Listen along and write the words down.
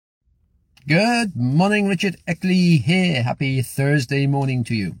Good morning, Richard Eckley here. Happy Thursday morning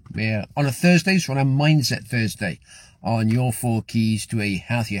to you. We're on a Thursday, so on a Mindset Thursday on your 4 keys to a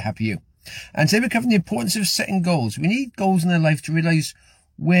healthier, happier you. And today we're covering the importance of setting goals. We need goals in our life to realize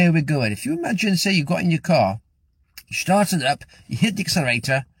where we're going. If you imagine, say you got in your car, you started up, you hit the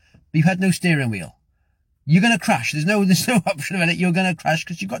accelerator, but you had no steering wheel. You're going to crash. There's no option about it. You're going to crash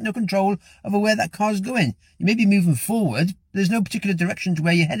because you've got no control over where that car's going. You may be moving forward. There's no particular direction to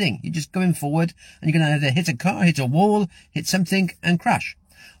where you're heading. You're just going forward and you're going to either hit a car, hit a wall, hit something and crash.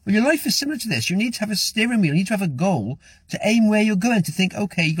 Well, your life is similar to this. You need to have a steering wheel. You need to have a goal to aim where you're going, to think,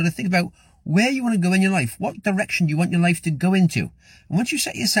 okay, you've got to think about where you want to go in your life. What direction you want your life to go into. And once you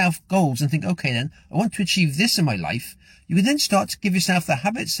set yourself goals and think, okay, then I want to achieve this in my life, you can then start to give yourself the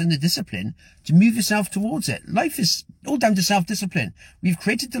habits and the discipline to move yourself towards it. Life is all down to self-discipline. We've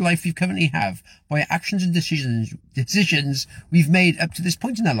created the life we currently have by actions and decisions we've made up to this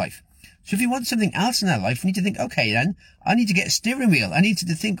point in our life. So if you want something else in our life, you need to think, okay, then I need to get a steering wheel. I need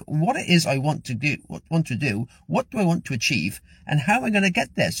to think what it is I want to do, what do I want to achieve, and how am I going to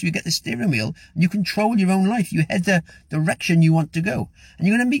get there? So you get the steering wheel and you control your own life. You head the direction you want to go. And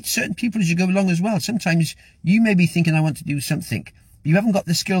you're going to meet certain people as you go along as well. Sometimes you may be thinking, I want to do something, but you haven't got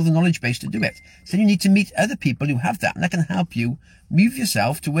the skill or the knowledge base to do it. So you need to meet other people who have that, and that can help you move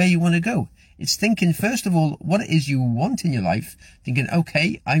yourself to where you want to go. It's thinking, first of all, what it is you want in your life. Thinking,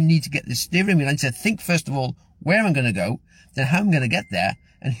 okay, I need to get this steering wheel. I need to think, first of all, where I'm going to go, then how I'm going to get there,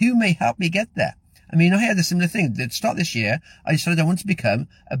 and who may help me get there. I mean, I had a similar thing. At the start of this year, I decided I want to become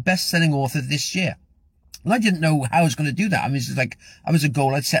a best-selling author this year. And I didn't know how I was going to do that. I mean, it was a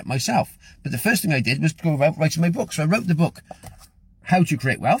goal I'd set myself. But the first thing I did was to go about writing my book. So I wrote the book, How to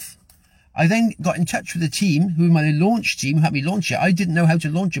Create Wealth. I then got in touch with a team, my launch team, who helped me launch it. I didn't know how to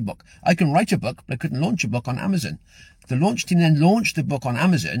launch a book. I can write a book, but I couldn't launch a book on Amazon. The launch team then launched the book on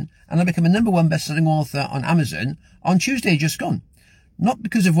Amazon, and I became a #1 best-selling author on Amazon on Tuesday just gone. Not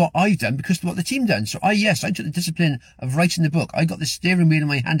because of what I've done, because of what the team done. So I took the discipline of writing the book. I got the steering wheel in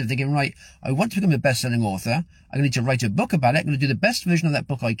my hand of thinking, right, I want to become a best-selling author. I'm going to write a book about it. I'm going to do the best version of that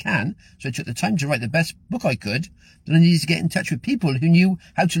book I can. So I took the time to write the best book I could. Then I needed to get in touch with people who knew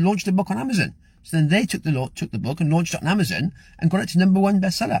how to launch the book on Amazon. So then they took the book and launched it on Amazon and got it to #1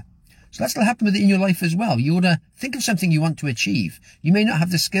 bestseller. So that's going to happen with it in your life as well. You ought to think of something you want to achieve. You may not have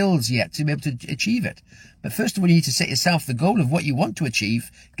the skills yet to be able to achieve it. But first of all, you need to set yourself the goal of what you want to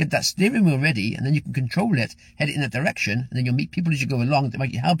achieve, get that steering wheel ready, and then you can control it, head it in that direction, and then you'll meet people as you go along that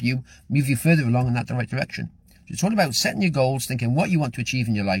might help you move you further along in that right direction. So it's all about setting your goals, thinking what you want to achieve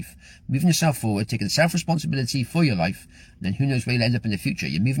in your life, moving yourself forward, taking self-responsibility for your life, and then who knows where you'll end up in the future.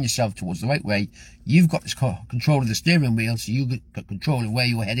 You're moving yourself towards the right way. You've got this control of the steering wheel, so you've got control of where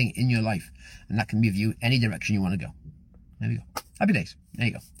you're heading in your life, and that can move you any direction you want to go. There we go. Happy days. There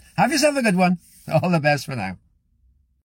you go. Have yourself a good one. All the best for now.